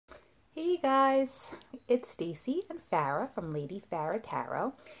Hey guys, it's Stacy and Farah from Lady Farah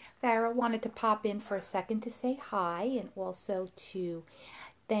Tarot. Farah wanted to pop in for a second to say hi and also to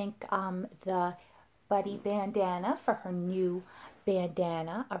thank the Buddy bandana for her new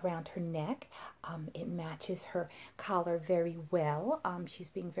bandana around her neck. It matches her collar very well. She's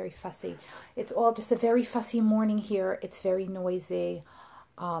being very fussy. It's all just a very fussy morning here. It's very noisy.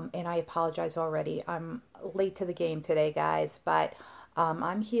 And I apologize already. I'm late to the game today, guys, but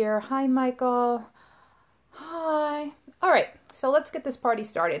I'm here. Hi, Michael. Hi. All right, so let's get this party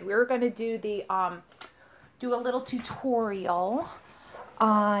started. We're going to do the do a little tutorial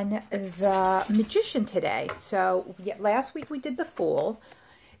on the Magician today. So last week we did the Fool.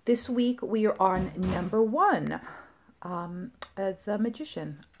 This week we are on number 1, the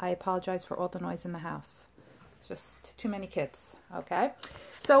Magician. I apologize for all the noise in the house. Just too many kids. Okay,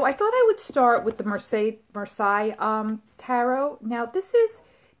 so I thought I would start with the Marseille tarot. Now this is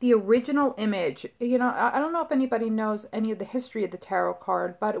the original image. You know, I don't know if anybody knows any of the history of the tarot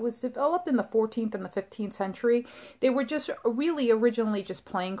card, but it was developed in the 14th and the 15th century. They were just really originally just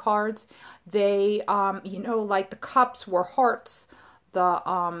playing cards. They, you know, like the cups were hearts, the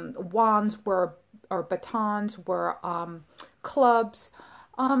wands were, or batons were clubs.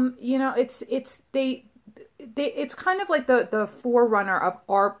 You know, it's kind of like the forerunner of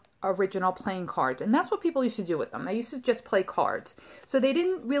our original playing cards, and that's what people used to do with them. They used to just play cards, so they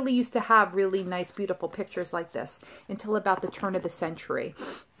didn't really used to have really nice beautiful pictures like this until about the turn of the century,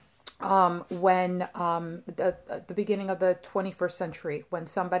 when the beginning of the 21st century, when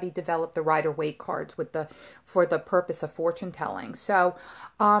somebody developed the Rider-Waite cards for the purpose of fortune telling. So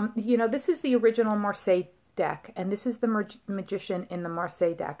you know, this is the original Marseille deck, and this is the Magician in the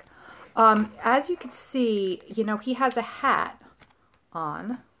Marseille deck. As you can see, you know, he has a hat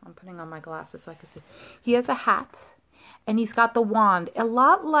on. I'm putting on my glasses so I can see. He has a hat, and he's got the wand, a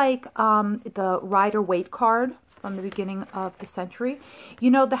lot like the Rider-Waite card from the beginning of the century. You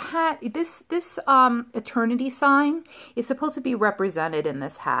know, the hat, this eternity sign is supposed to be represented in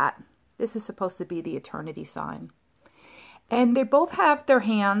this hat. This is supposed to be the eternity sign. And they both have their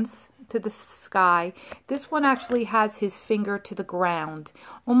hands to the sky. This one actually has his finger to the ground,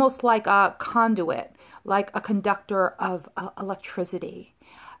 almost like a conduit, like a conductor of electricity.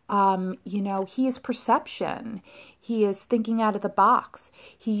 You know, he is perception. He is thinking out of the box.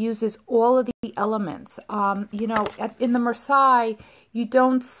 He uses all of the elements. You know, in the Marseille, you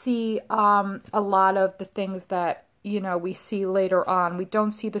don't see a lot of the things that, you know, we see later on. We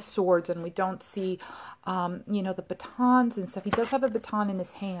don't see the swords, and we don't see, you know, the batons and stuff. He does have a baton in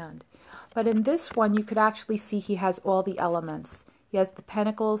his hand. But in this one, you could actually see he has all the elements. He has the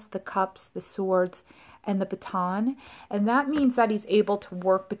pentacles, the cups, the swords, and the baton. And that means that he's able to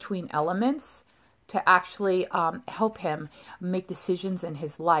work between elements to actually help him make decisions in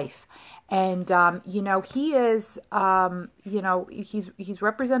his life. And, you know, he is, you know, he's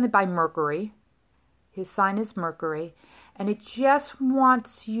represented by Mercury. His sign is Mercury. And it just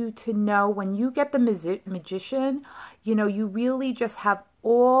wants you to know, when you get the Magician, you know, you really just have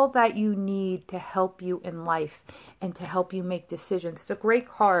all that you need to help you in life and to help you make decisions. It's a great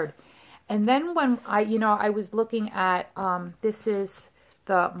card. And then when I was looking at, this is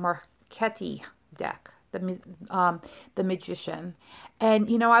the Marchetti deck, the Magician. And,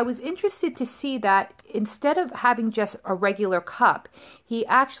 you know, I was interested to see that instead of having just a regular cup, he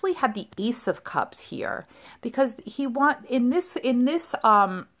actually had the Ace of Cups here, because in this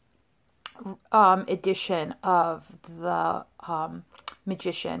edition of the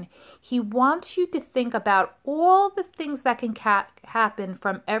Magician, he wants you to think about all the things that can happen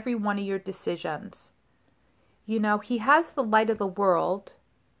from every one of your decisions. You know, he has the light of the world.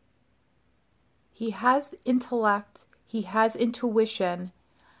 He has intellect. He has intuition.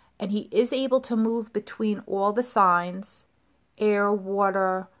 And he is able to move between all the signs: air,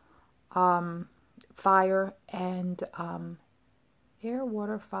 water, fire, and air,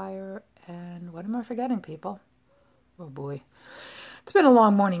 water, fire, and what am I forgetting, people? Oh boy. It's been a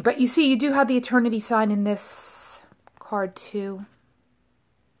long morning, but you see, you do have the eternity sign in this card too.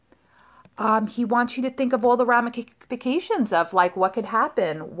 He wants you to think of all the ramifications of, like, what could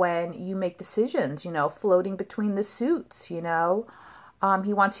happen when you make decisions, you know, floating between the suits, you know.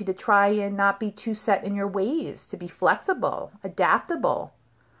 He wants you to try and not be too set in your ways, to be flexible, adaptable,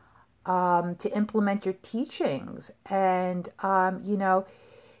 to implement your teachings. And, you know,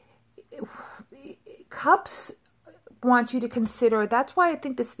 Cups want you to consider, that's why I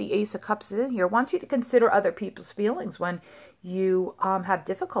think the Ace of Cups is in here, wants you to consider other people's feelings when you have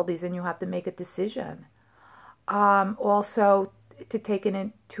difficulties and you have to make a decision. Also, to take an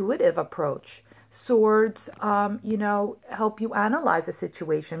intuitive approach. Swords, you know, help you analyze a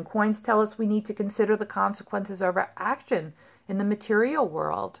situation. Coins tell us we need to consider the consequences of our action in the material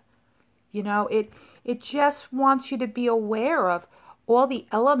world. You know, it just wants you to be aware of all the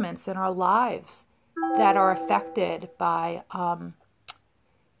elements in our lives that are affected by,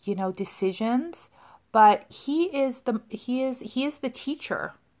 you know, decisions. But he is the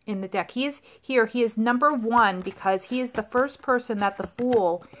teacher in the deck. He is number one because he is the first person that the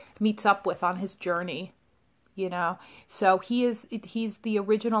Fool meets up with on his journey, you know. So he's the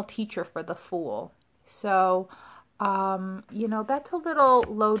original teacher for the Fool. So, you know, that's a little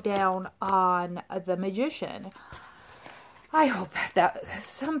low down on the Magician. I hope that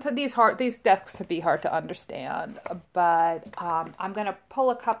these decks could be hard to understand, but I'm going to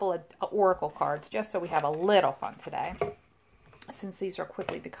pull a couple of oracle cards just so we have a little fun today, since these are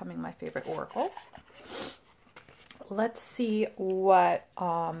quickly becoming my favorite oracles. Let's see what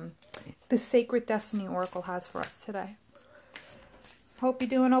the Sacred Destiny Oracle has for us today. Hope you're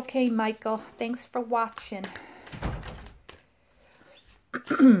doing okay, Michael. Thanks for watching.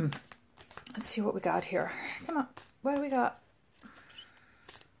 Let's see what we got here. Come on. What do we got?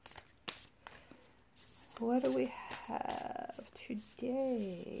 What do we have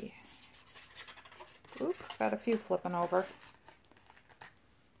today? Oop, got a few flipping over.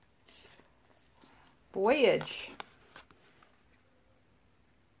 Voyage.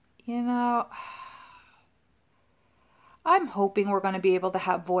 You know, I'm hoping we're going to be able to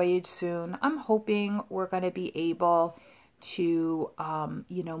have Voyage soon. I'm hoping we're going to be able to,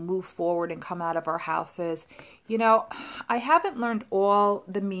 you know, move forward and come out of our houses. You know, I haven't learned all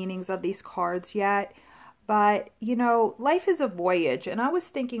the meanings of these cards yet, but, you know, life is a voyage. And I was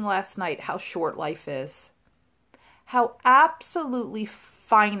thinking last night how short life is, how absolutely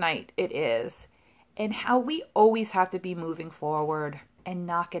finite it is, and how we always have to be moving forward and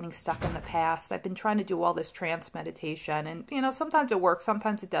not getting stuck in the past. I've been trying to do all this trance meditation, and, you know, sometimes it works,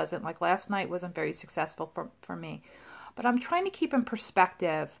 sometimes it doesn't. Like last night wasn't very successful for me. But I'm trying to keep in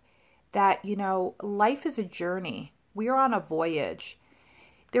perspective that, you know, life is a journey. We are on a voyage.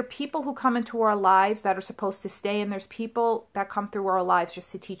 There are people who come into our lives that are supposed to stay, and there's people that come through our lives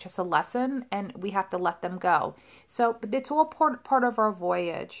just to teach us a lesson, and we have to let them go. So but it's all part of our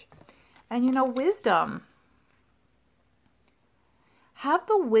voyage. And, you know, wisdom. Have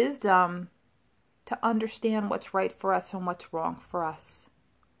the wisdom to understand what's right for us and what's wrong for us.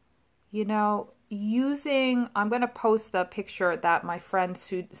 You know, I'm going to post the picture that my friend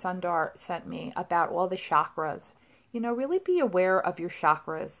Sundar sent me about all the chakras. You know, really be aware of your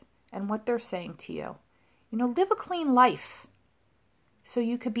chakras and what they're saying to you. You know, live a clean life so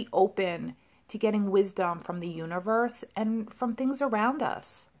you could be open to getting wisdom from the universe and from things around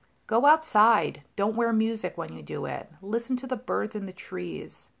us. Go outside. Don't wear music when you do it. Listen to the birds and the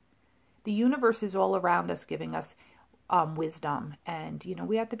trees. The universe is all around us giving us wisdom, and, you know,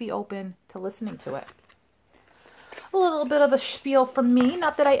 we have to be open to listening to it. A little bit of a spiel from me.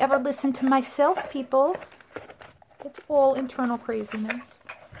 Not that I ever listen to myself, people. It's all internal craziness.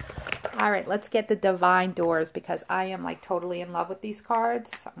 All right, let's get the Divine Doors, because I am like totally in love with these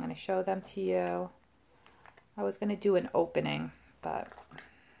cards. I'm going to show them to you. I was going to do an opening, but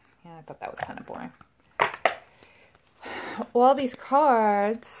yeah, I thought that was kind of boring. All these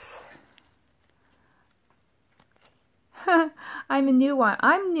cards. I'm a new one.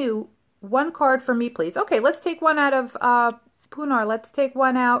 I'm new. One card for me, please. Okay, let's take one out of Punar. Let's take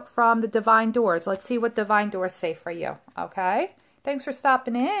one out from the Divine Doors. Let's see what Divine Doors say for you. Okay? Thanks for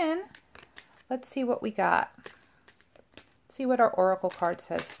stopping in. Let's see what we got. Let's see what our Oracle card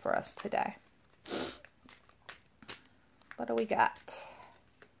says for us today. What do we got?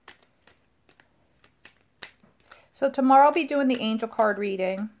 So tomorrow I'll be doing the angel card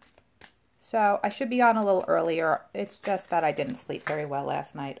reading. So I should be on a little earlier. It's just that I didn't sleep very well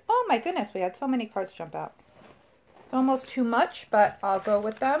last night. Oh my goodness, we had so many cards jump out. It's almost too much, but I'll go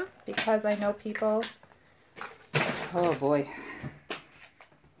with them because I know people. Oh boy.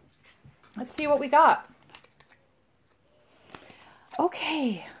 Let's see what we got.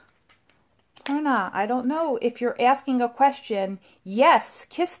 Okay. Purna, I don't know if you're asking a question. Yes,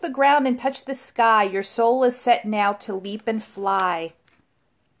 kiss the ground and touch the sky. Your soul is set now to leap and fly.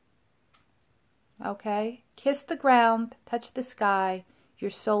 Okay? Kiss the ground, touch the sky. Your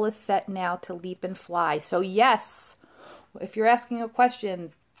soul is set now to leap and fly. So yes, if you're asking a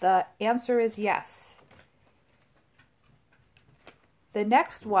question, the answer is yes. The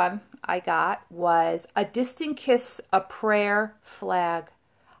next one I got was a distant kiss, a prayer flag.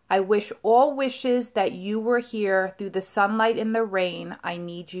 I wish all wishes that you were here through the sunlight and the rain. I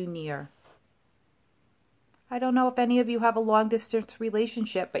need you near. I don't know if any of you have a long distance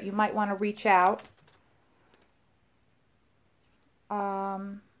relationship, but you might want to reach out.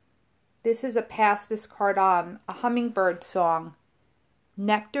 This is a pass this card on, a hummingbird song.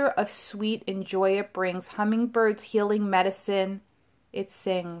 Nectar of sweet and joy it brings, hummingbirds healing medicine it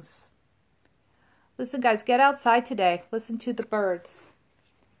sings. Listen guys, get outside today. Listen to the birds.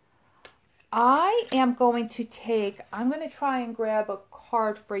 I am going to try and grab a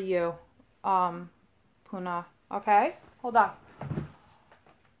card for you, Puna. Okay? Hold on.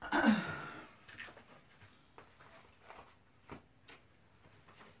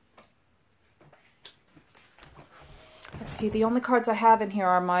 Let's see, the only cards I have in here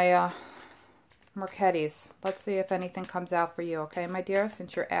are my Mercattis. Let's see if anything comes out for you, okay, my dear,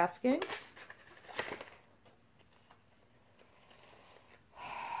 since you're asking.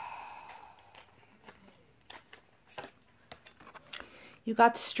 You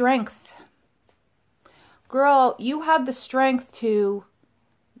got strength. Girl, you had the strength to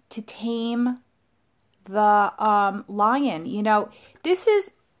tame the lion. You know, this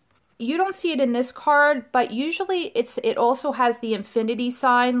is, you don't see it in this card, but usually it also has the infinity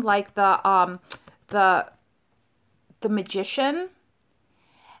sign, like the magician.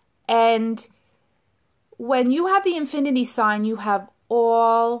 And when you have the infinity sign, you have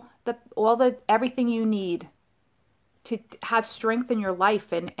all the everything you need to have strength in your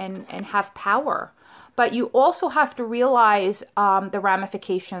life and have power. But you also have to realize the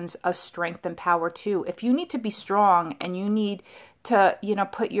ramifications of strength and power too. If you need to be strong and you need to,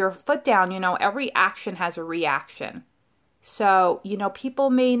 put your foot down, every action has a reaction. So,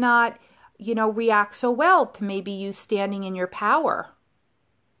 people may not, react so well to maybe you standing in your power.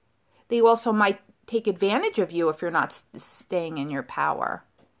 They also might take advantage of you if you're not staying in your power.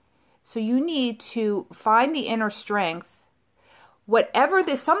 So you need to find the inner strength. Whatever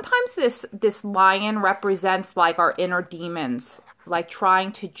this, sometimes this lion represents like our inner demons, like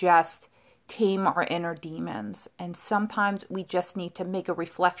trying to just tame our inner demons. And sometimes we just need to make a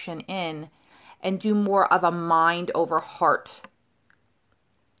reflection in and do more of a mind over heart,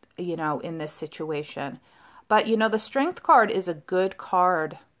 in this situation. But, the strength card is a good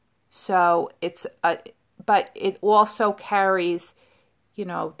card. So but it also carries,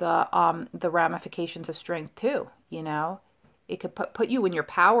 the ramifications of strength too, It could put you in your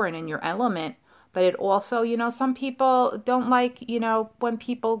power and in your element, but it also, some people don't like, when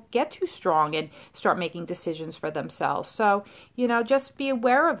people get too strong and start making decisions for themselves. So, just be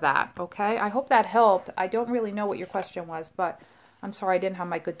aware of that, okay? I hope that helped. I don't really know what your question was, but I'm sorry I didn't have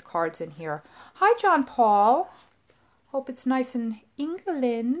my good cards in here. Hi, John Paul. Hope it's nice in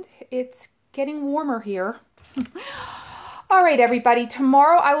England. It's getting warmer here. All right, everybody.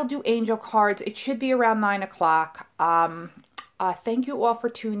 Tomorrow I will do angel cards. It should be around 9 o'clock. Thank you all for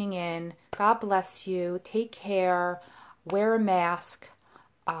tuning in. God bless you. Take care. Wear a mask.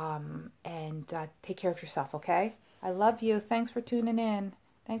 And take care of yourself, okay? I love you. Thanks for tuning in.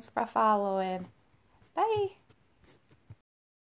 Thanks for following. Bye.